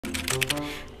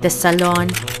The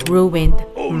salon ruined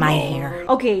my hair.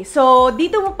 Okay, so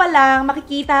dito mo pa lang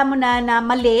makikita mo na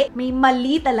mali. May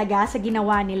mali talaga sa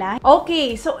ginawa nila.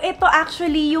 Okay, so ito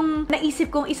actually yung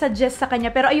naisip kong isuggest sa kanya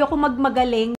pero ayoko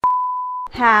magmagaling.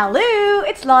 Haloo!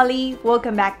 It's Lolly!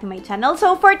 Welcome back to my channel.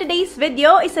 So for today's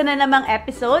video, isa na namang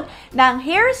episode ng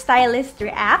Hairstylist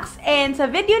Reacts. And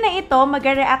sa video na ito,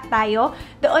 mag-react tayo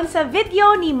doon sa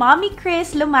video ni Mommy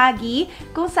Kris Lumagui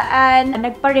kung saan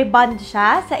nagpa-rebond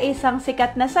siya sa isang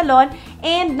sikat na salon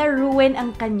and na-ruin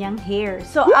ang kanyang hair.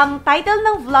 So ang title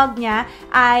ng vlog niya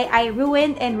ay I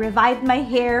ruined and revived my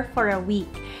hair for a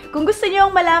week. Kung gusto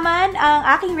niyong malaman ang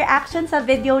aking reaction sa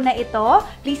video na ito,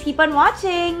 please keep on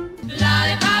watching!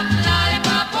 Lollipop,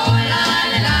 lollipop, oh,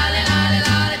 lolly, lolly, lolly,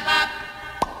 lollipop.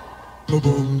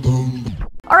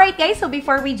 Alright guys, so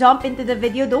before we jump into the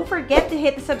video, don't forget to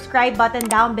hit the subscribe button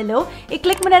down below.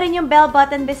 I-click mo na rin yung bell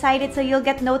button beside it so you'll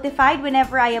get notified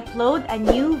whenever I upload a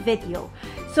new video.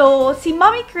 So, si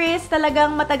Mommy Kris,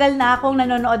 talagang matagal na akong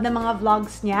nanonood ng mga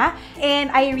vlogs niya.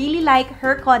 And I really like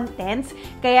her contents.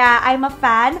 Kaya I'm a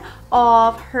fan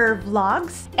of her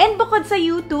vlogs. And bukod sa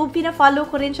YouTube, pina-follow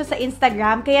ko rin siya sa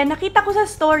Instagram. Kaya nakita ko sa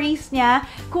stories niya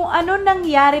kung ano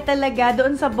nangyari talaga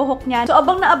doon sa buhok niya. So,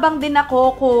 abang na abang din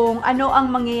ako kung ano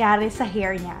ang mangyayari sa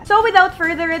hair niya. So, without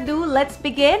further ado, let's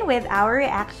begin with our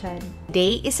reaction.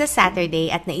 Today is a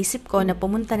Saturday at naisip ko na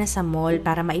pumunta na sa mall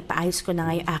para maipaayos ko na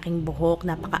nga yung aking buhok.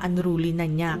 Napaka-unruly na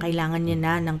niya. Kailangan niya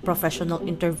na ng professional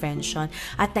intervention.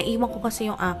 At naiwan ko kasi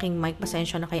yung aking mic.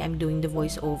 Pasensya na kaya I'm doing the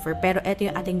voiceover. Pero eto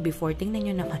yung ating before. Tingnan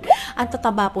nyo naman. Ang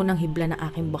tataba po ng hibla ng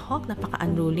aking buhok.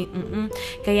 Napaka-unruly.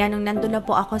 Kaya nung nandun na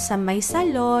po ako sa may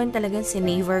salon, talagang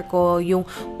sinavor ko yung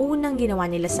unang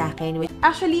ginawa nila sa akin.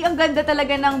 Actually, ang ganda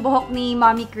talaga ng buhok ni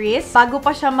Mommy Kris. Bago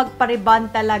pa siya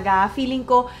magpa-rebond talaga, feeling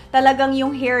ko talagang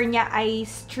yung hair niya ay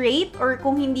straight, or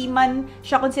kung hindi man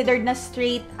siya considered na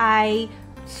straight, ay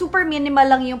super minimal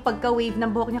lang yung pagka-wave ng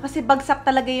buhok niya kasi bagsak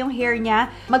talaga yung hair niya.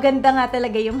 Maganda nga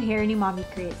talaga yung hair ni Mommy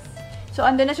Kris. So,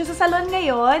 andun na siya sa salon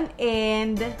ngayon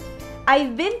and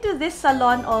I've been to this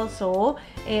salon also.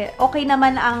 Okay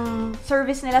naman ang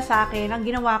service nila sa akin. Ang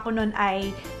ginawa ko nun ay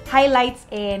highlights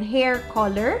and hair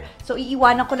color. So,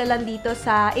 iiwanan ko na lang dito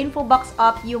sa info box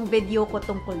up yung video ko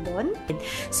tungkol doon.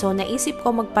 So, naisip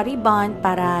ko magpa-rebond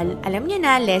para, alam niyo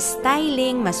na, less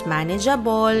styling, mas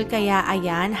manageable. Kaya,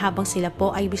 ayan, habang sila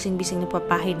po ay bising-bising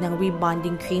nagpapahid ng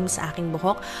rebonding cream sa aking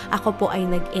buhok, ako po ay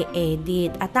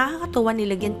nag-e-edit. At nakakatuwa,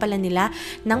 nilagyan pala nila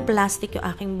ng plastic yung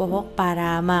aking buhok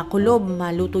para makulob,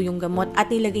 maluto yung gamot. At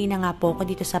nilagay na nga po ako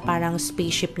dito sa parang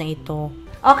spaceship na ito.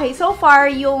 Okay, so far,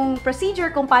 yung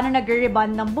procedure kung paano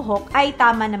nagre-rebond ng buhok ay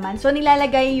tama naman. So,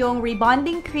 nilalagay yung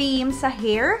rebonding cream sa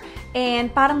hair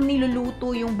and parang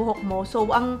niluluto yung buhok mo. So,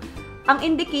 ang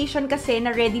indication kasi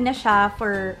na ready na siya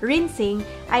for rinsing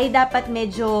ay dapat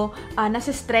medyo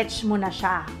nasa-stretch mo na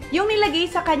siya. Yung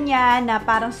nilagay sa kanya na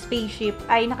parang spaceship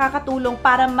ay nakakatulong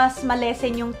para mas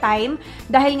malesen yung time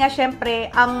dahil nga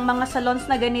syempre ang mga salons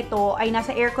na ganito ay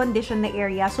nasa air-conditioned na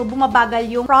area. So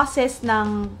bumabagal yung process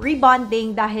ng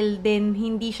rebonding dahil din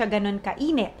hindi siya ganun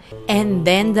kainit. And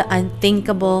then the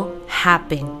unthinkable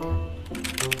happened.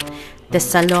 The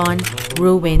salon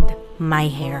ruined my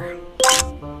hair.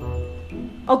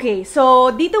 Okay,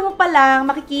 so dito mo pa lang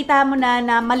makikita mo na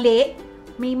mali.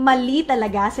 May mali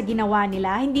talaga sa ginawa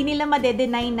nila. Hindi nila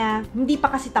madedenay na hindi pa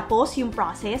kasi tapos yung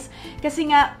process. Kasi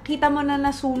nga, kita mo na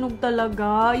nasunog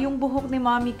talaga yung buhok ni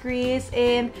Mommy Kris.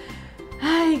 And,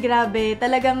 ay, grabe.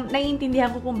 Talagang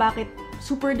naiintindihan ko kung bakit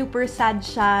super duper sad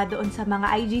siya doon sa mga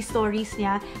IG stories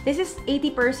niya. This is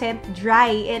 80%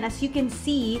 dry and as you can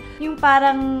see, yung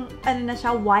parang ano na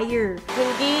siya, wire.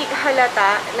 Hindi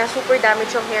halata na super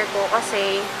damage yung hair ko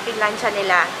kasi pinlansya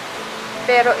nila.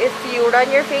 Pero if you run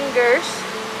your fingers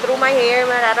through my hair,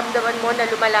 mararamdaman mo na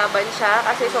lumalaban siya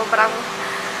kasi sobrang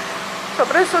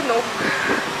sunog.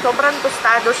 Sobrang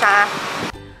tostado siya.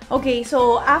 Okay,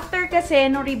 so after kasi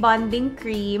no rebonding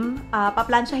cream,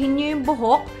 paplansyahin nyo yung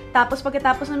buhok. Tapos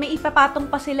pagkatapos may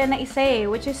ipapatong pa sila na isa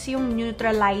which is yung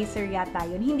neutralizer yata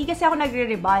yun. Hindi kasi ako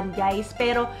nagre-rebond, guys.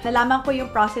 Pero nalaman ko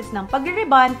yung process ng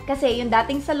pagre-rebond kasi yung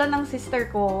dating salon ng sister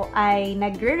ko ay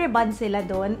nagre-rebond sila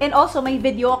doon. And also, may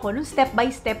video ako nung step by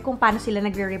step kung paano sila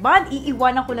nagre-rebond.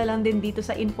 Iiwanan ko na lang din dito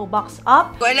sa info box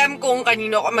up. Alam kung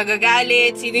kanino ako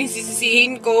magagalit, sino yung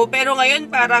sisisihin ko. Pero ngayon,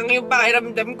 parang yung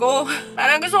pakiramdam ko,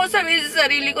 parang gusto ko sabihin sa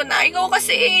sarili ko na, ikaw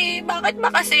kasi, bakit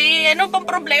ba kasi? Ano bang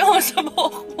problema sa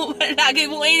buhok mo? Lagi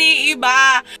mong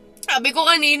iniiba. Sabi ko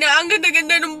kanina, ang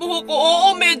ganda-ganda ng buhok ko. Oo,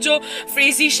 medyo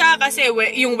frizzy siya kasi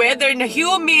yung weather na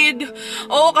humid.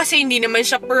 Oo, kasi hindi naman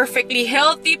siya perfectly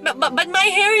healthy. But my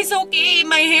hair is okay.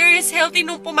 My hair is healthy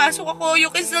nung pumasok ako.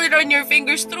 You can still run your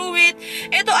fingers through it.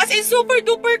 Ito, as in super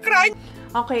duper crunch.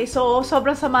 Okay, so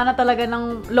sobrang sama na talaga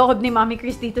ng loob ni Mami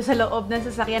Kris dito sa loob ng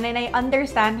sasakyan. And I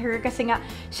understand her kasi nga,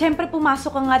 syempre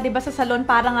pumasok ka nga, diba, sa salon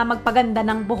para nga magpaganda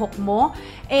ng buhok mo.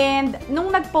 And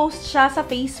nung nag-post siya sa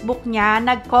Facebook niya,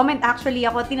 nag-comment actually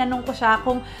ako, tinanong ko siya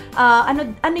kung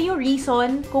ano yung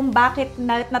reason kung bakit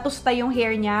natusta yung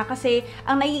hair niya. Kasi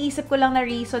ang naiisip ko lang na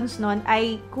reasons nun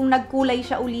ay kung nagkulay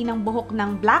siya uli ng buhok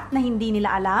ng black na hindi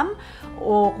nila alam,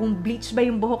 o kung bleach ba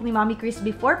yung buhok ni Mami Kris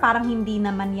before, parang hindi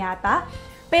naman yata.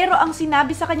 Pero ang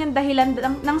sinabi sa kanyang dahilan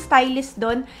ng stylist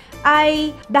doon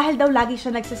ay dahil daw lagi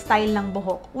siya nagsistyle ng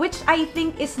buhok. Which I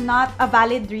think is not a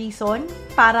valid reason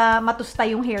para matusta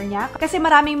yung hair niya. Kasi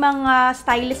maraming mga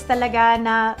stylist talaga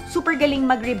na super galing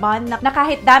mag-rebond na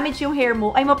kahit damage yung hair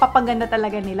mo ay mapapaganda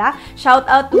talaga nila. Shout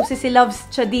out to si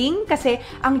Loves Chading kasi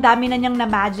ang dami na niyang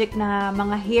na magic na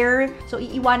mga hair. So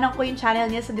iiwanan ko yung channel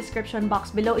niya sa description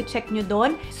box below. I-check nyo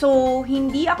doon. So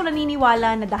hindi ako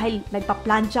naniniwala na dahil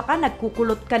nagpa-plancha ka,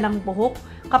 nagkukulot ka ng buhok,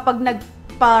 kapag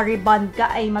nagpa-rebond ka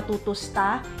ay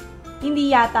matutusta.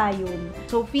 Hindi yata yun.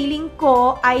 So, feeling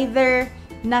ko, either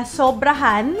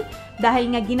nasobrahan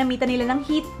dahil nga ginamitan nila ng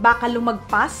heat, baka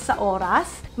lumagpas sa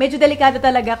oras. Medyo delikado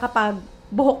talaga kapag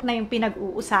buhok na yung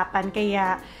pinag-uusapan.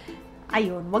 Kaya,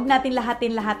 ayun, wag natin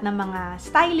lahatin lahat ng mga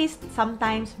stylist.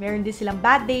 Sometimes, meron din silang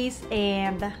bad days.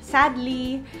 And,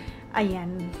 sadly,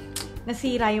 ayan,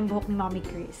 nasira yung buhok ni Mami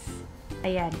Kris.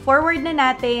 Ayan, forward na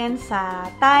natin sa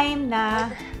time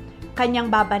na kanyang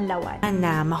babanlawan.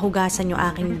 Na mahugasan yung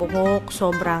aking buhok.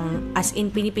 Sobrang, as in,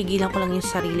 pinipigilan ko lang yung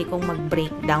sarili kong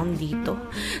mag-breakdown dito.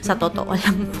 Sa totoo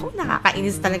lang po,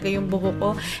 nakakainis talaga yung buhok ko.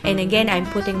 And again, I'm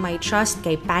putting my trust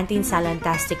kay Pantene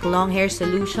Salantastic Long Hair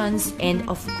Solutions and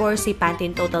of course, si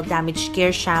Pantene Total Damage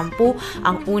Care Shampoo.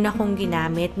 Ang una kong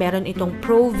ginamit, meron itong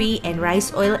Pro V and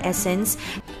Rice Oil Essence.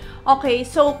 Okay,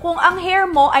 so kung ang hair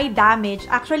mo ay damaged,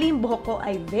 actually yung buhok ko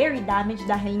ay very damaged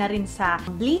dahil na rin sa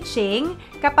bleaching.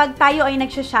 Kapag tayo ay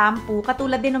nagsha-shampoo,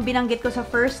 katulad din ng binanggit ko sa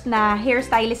first na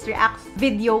Hairstylist Reacts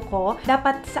video ko,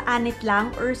 dapat sa anit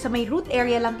lang or sa may root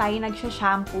area lang tayo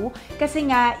nagsha-shampoo kasi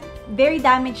nga very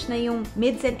damaged na yung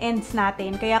mids and ends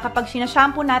natin. Kaya kapag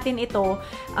sinashampoo natin ito,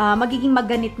 magiging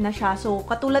maganit na siya. So,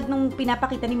 katulad nung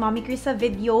pinapakita ni Mami Kris sa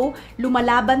video,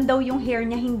 lumalaban daw yung hair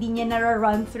niya, hindi niya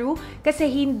nara-run through. Kasi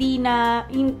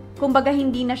kumbaga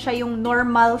hindi na siya yung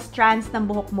normal strands ng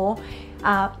buhok mo.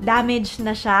 Damaged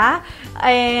na siya.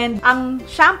 And ang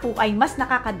shampoo ay mas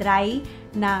nakaka-dry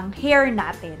ng hair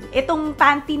natin. Itong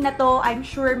Pantene na to, I'm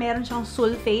sure meron siyang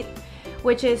sulfate,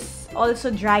 which is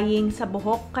also drying sa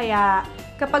buhok. Kaya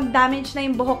kapag damage na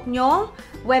yung buhok nyo,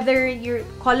 whether you're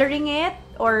coloring it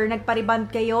or nagpa-rebond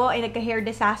kayo ay nagka-hair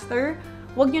disaster,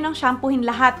 huwag nyo nang shampoohin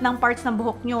lahat ng parts ng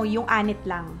buhok nyo, yung anit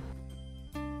lang.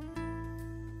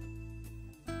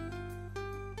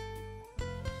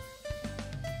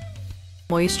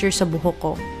 Moisture sa buhok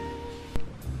ko.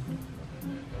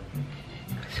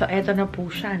 So, eto na po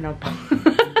siya, no?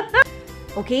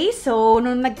 Okay, so,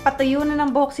 nung nagpatayo na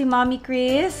ng buhok si Mami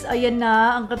Kris, ayan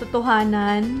na ang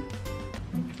katotohanan.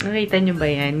 Nakita nyo ba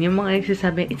yan? Yung mga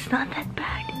nagsasabi, it's not that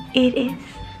bad. It is.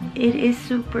 It is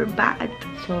super bad.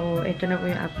 So, ito na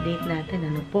po yung update natin.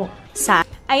 Ano po?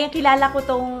 Ayan, kilala ko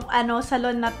tong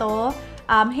salon na to.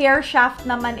 Hair shaft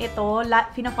naman ito.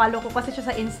 Pina-follow ko kasi siya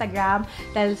sa Instagram.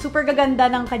 Dahil super gaganda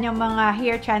ng kanyang mga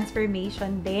hair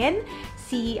transformation din.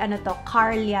 Si,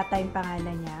 Carl yata yung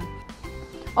pangalan niya.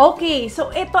 Okay,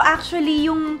 so ito actually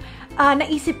yung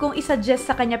naisip kong isuggest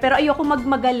sa kanya. Pero ayoko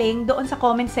magmagaling doon sa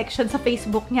comment section sa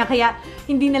Facebook niya. Kaya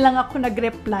hindi na lang ako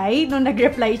nag-reply nung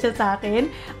nag-reply siya sa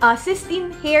akin.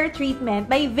 Cysteine hair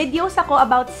treatment. May videos ako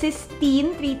about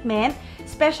cysteine treatment.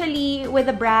 Especially with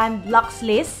the brand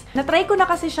Luxlist. Na-try ko na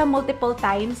kasi siya multiple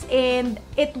times and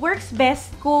it works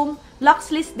best kung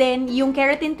Luxlist din yung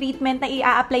keratin treatment na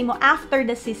i-a-apply mo after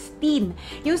the cysteine.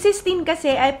 Yung cysteine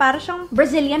kasi ay para siyang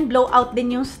Brazilian blowout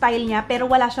din yung style niya pero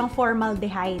wala siyang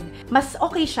formaldehyde. Mas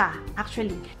okay siya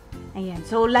actually. Ayan.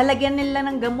 So, lalagyan nila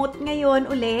ng gamot ngayon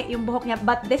uli yung buhok niya.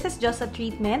 But this is just a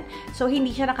treatment. So,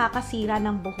 hindi siya nakakasira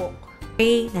ng buhok.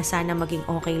 Na sana maging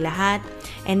okay lahat.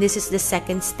 And this is the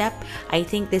second step. I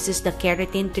think this is the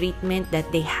keratin treatment that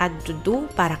they had to do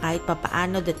para kahit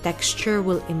papaano the texture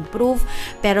will improve.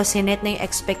 Pero sinet na yung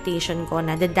expectation ko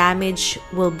na the damage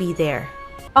will be there.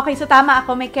 Okay, so tama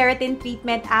ako, may keratin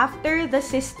treatment after the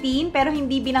cysteine, pero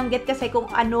hindi binanggit kasi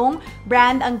kung anong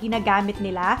brand ang ginagamit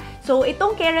nila. So,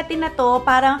 itong keratin na to,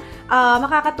 parang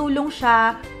makakatulong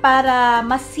siya para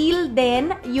ma-seal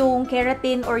din yung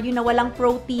keratin or yung nawalang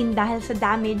protein dahil sa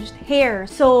damaged hair.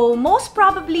 So, most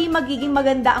probably, magiging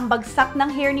maganda ang bagsak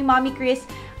ng hair ni Mommy Kris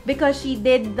because she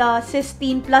did the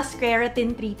cysteine plus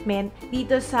keratin treatment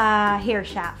dito sa hair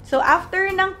shaft. So, after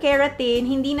ng keratin,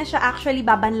 hindi na siya actually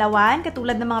babanlawan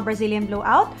katulad ng mga Brazilian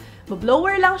blowout.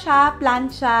 Blower lang siya,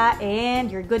 plant siya,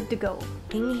 and you're good to go.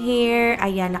 Aking hair,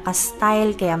 ayan,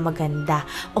 naka-style, kaya maganda.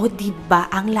 O, diba,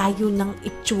 ang layo ng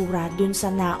itsura dun sa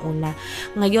nauna.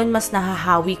 Ngayon, mas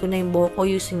nahahawi ko na yung buhok ko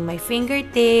using my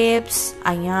fingertips.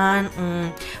 Ayan,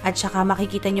 at saka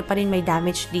makikita nyo pa rin may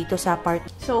damage dito sa part.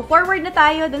 So, forward na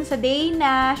tayo dun sa day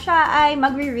na siya ay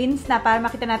magre-rinse na para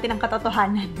makita natin ang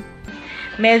katotohanan.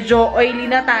 Medyo oily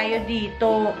na tayo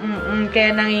dito.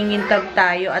 Kaya nangingintag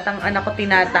tayo at ang anak ko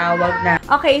tinatawag na.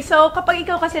 Okay, so kapag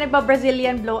ikaw kasi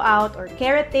nagpa-Brazilian blowout or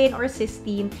keratin or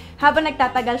cysteine, habang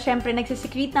nagtatagal, syempre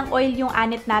nagsisecrete ng oil yung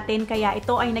anit natin, kaya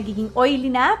ito ay nagiging oily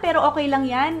na, pero okay lang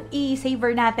yan.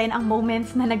 I-savor natin ang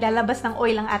moments na naglalabas ng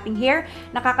oil ang ating hair.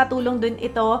 Nakakatulong dun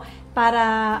ito para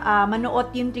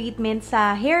manuot yung treatment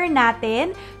sa hair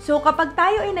natin. So kapag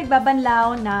tayo ay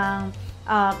nagbabanlaw ng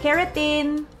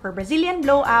keratin or Brazilian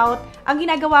blowout, ang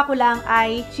ginagawa ko lang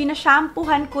ay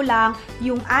sinashampoohan ko lang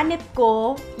yung anit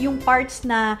ko, yung parts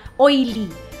na oily.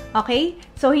 Okay?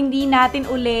 So, hindi natin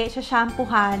uli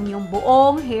shampoohan yung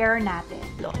buong hair natin.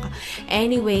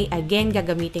 Anyway, again,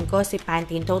 gagamitin ko si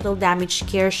Pantene Total Damage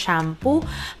Care Shampoo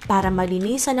para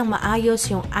malinisan ng maayos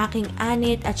yung aking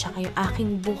anit at saka yung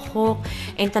aking buhok.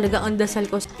 And talagang ang dasal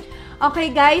ko.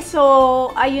 Okay guys, so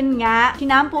ayun nga,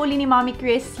 kinampo uli ni Mommy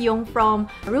Kris yung from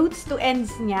roots to ends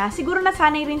niya. Siguro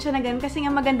nasanay rin siya na ganun kasi nga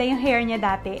maganda yung hair niya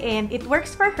dati and it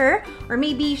works for her, or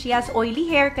maybe she has oily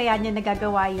hair kaya niya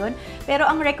nagagawa yun. Pero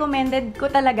ang recommended ko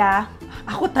talaga,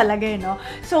 ako talaga no?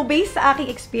 So based sa aking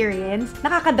experience,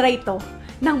 nakaka-dry to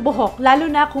ng buhok, lalo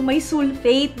na kung may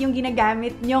sulfate yung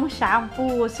ginagamit nyong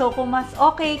shampoo. So, kung mas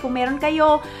okay, kung meron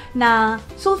kayo na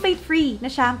sulfate-free na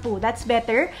shampoo, that's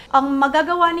better. Ang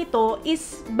magagawa nito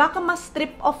is baka mas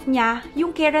strip off niya yung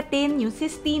keratin, yung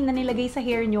cysteine na nilagay sa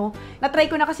hair nyo. Na-try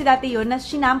ko na kasi dati yun, na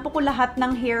shinampo ko lahat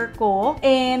ng hair ko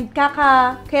and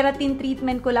kaka-keratin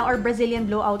treatment ko lang or Brazilian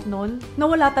blowout nun,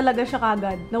 nawala talaga siya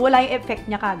kagad. Nawala yung effect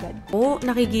niya kagad. Oh,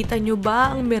 nakikita nyo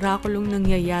ba ang mirakulong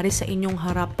nangyayari sa inyong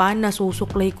harapan?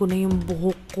 Nasusuklay ko na yung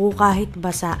buhok ko kahit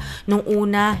basa. Nung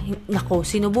una, nako,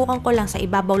 sinubukan ko lang, sa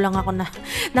ibabaw lang ako na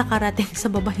nakarating sa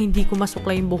baba, hindi ko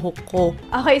masuklay yung buhok ko.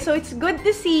 Okay, so it's good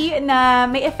to see na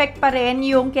may effect pa rin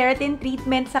yung keratin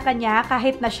treatment sa kanya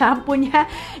kahit na shampoo niya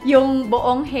yung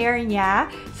buong hair niya.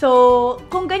 So,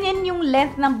 kung ganyan yung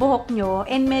length ng buhok nyo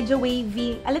and medyo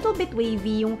wavy, a little bit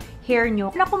wavy yung hair nyo,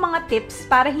 wala ko mga tips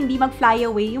para hindi mag-fly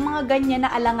away yung mga ganyan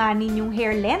na alanganin yung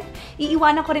hair length.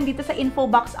 Iiwanan ko rin dito sa info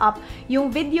box up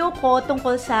yung video ko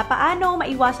tungkol sa paano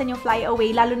maiwasan yung fly away,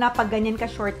 lalo na pag ganyan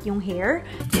ka-short yung hair.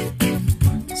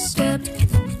 Step,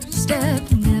 step,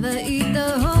 never eat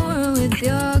the whole world with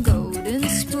your golden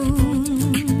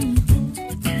spoon.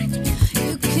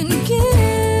 You can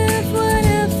give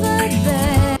whatever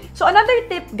that. So, another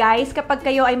tip guys, kapag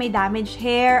kayo ay may damaged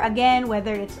hair, again,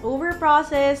 whether it's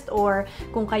over-processed or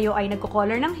kung kayo ay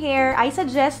nagko-color ng hair, I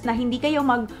suggest na hindi kayo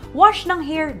mag-wash ng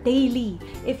hair daily.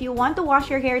 If you want to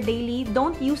wash your hair daily,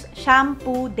 don't use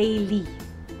shampoo daily.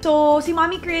 So, si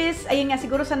Mommy Kris, ayun nga,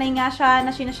 siguro sanay nga siya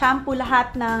na sinashampoo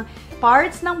lahat ng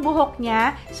parts ng buhok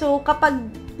niya. So, kapag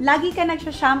lagi ka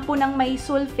nagsashampoo ng may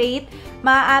sulfate,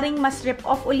 maaaring ma-strip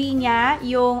off uli niya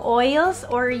yung oils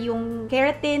or yung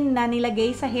keratin na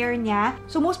nilagay sa hair niya.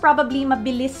 So, most probably,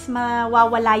 mabilis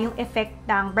mawawala yung effect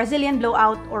ng Brazilian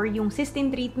blowout or yung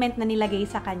cysteine treatment na nilagay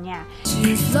sa kanya.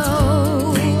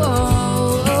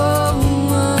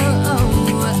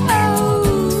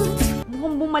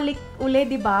 Bumalik uli,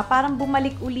 'di ba? Parang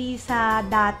bumalik uli sa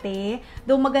dati.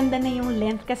 Though maganda na yung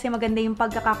length kasi maganda yung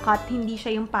pagkaka-cut, hindi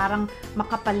siya yung parang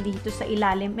makapal dito sa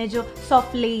ilalim. Medyo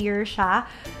soft layer siya.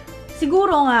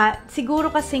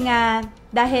 Siguro kasi nga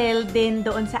dahil din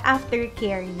doon sa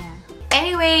aftercare niya.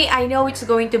 Anyway, I know it's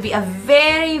going to be a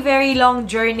very, very long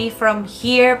journey from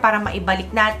here para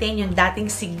maibalik natin yung dating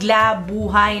sigla,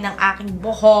 buhay ng aking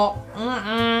buhok.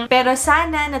 Pero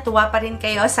sana natuwa pa rin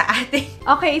kayo sa ating.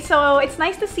 Okay, so it's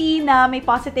nice to see na may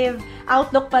positive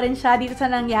outlook pa rin siya dito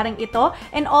sa nangyaring ito.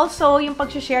 And also, yung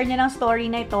pag-share niya ng story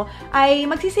na ito ay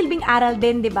magsisilbing aral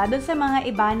din, di ba? Doon sa mga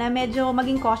iba na medyo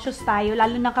maging cautious tayo,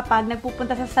 lalo na kapag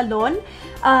nagpupunta sa salon.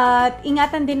 At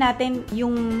ingatan din natin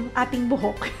yung ating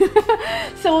buhok.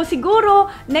 So, siguro,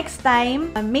 next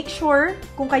time, make sure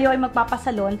kung kayo ay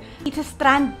magpapasalon,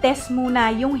 isa-strand test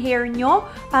muna yung hair nyo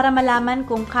para malaman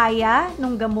kung kaya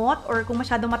nung gamot or kung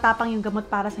masyadong matapang yung gamot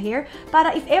para sa hair.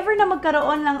 Para if ever na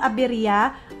magkaroon ng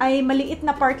aberya, ay maliit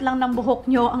na part lang ng buhok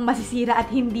nyo ang masisira at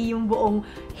hindi yung buong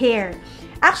hair.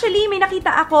 Actually, may nakita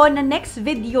ako na next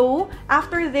video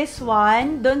after this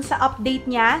one, doon sa update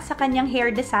niya sa kanyang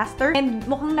hair disaster. And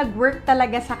mukhang nag-work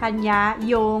talaga sa kanya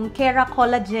yung Kera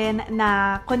Collagen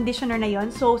na conditioner na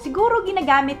yon. So, siguro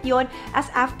ginagamit yon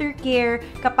as aftercare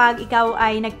kapag ikaw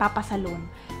ay nagpapasalon.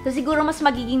 So, siguro mas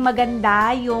magiging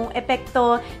maganda yung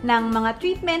epekto ng mga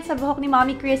treatment sa buhok ni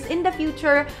Mommy Kris in the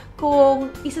future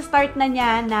kung isa-start na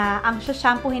niya na ang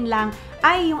shampoohin lang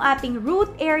ay yung ating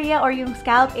root area or yung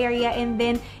scalp area and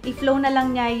then i-flow na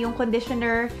lang niya yung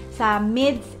conditioner sa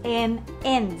mids and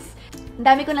ends. Ang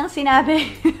dami ko nang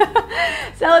sinabi.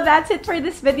 So, that's it for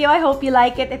this video. I hope you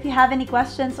like it. If you have any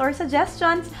questions or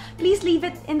suggestions, please leave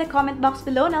it in the comment box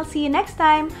below and I'll see you next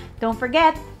time. Don't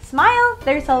forget, smile!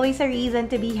 There's always a reason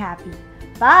to be happy.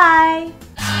 Bye!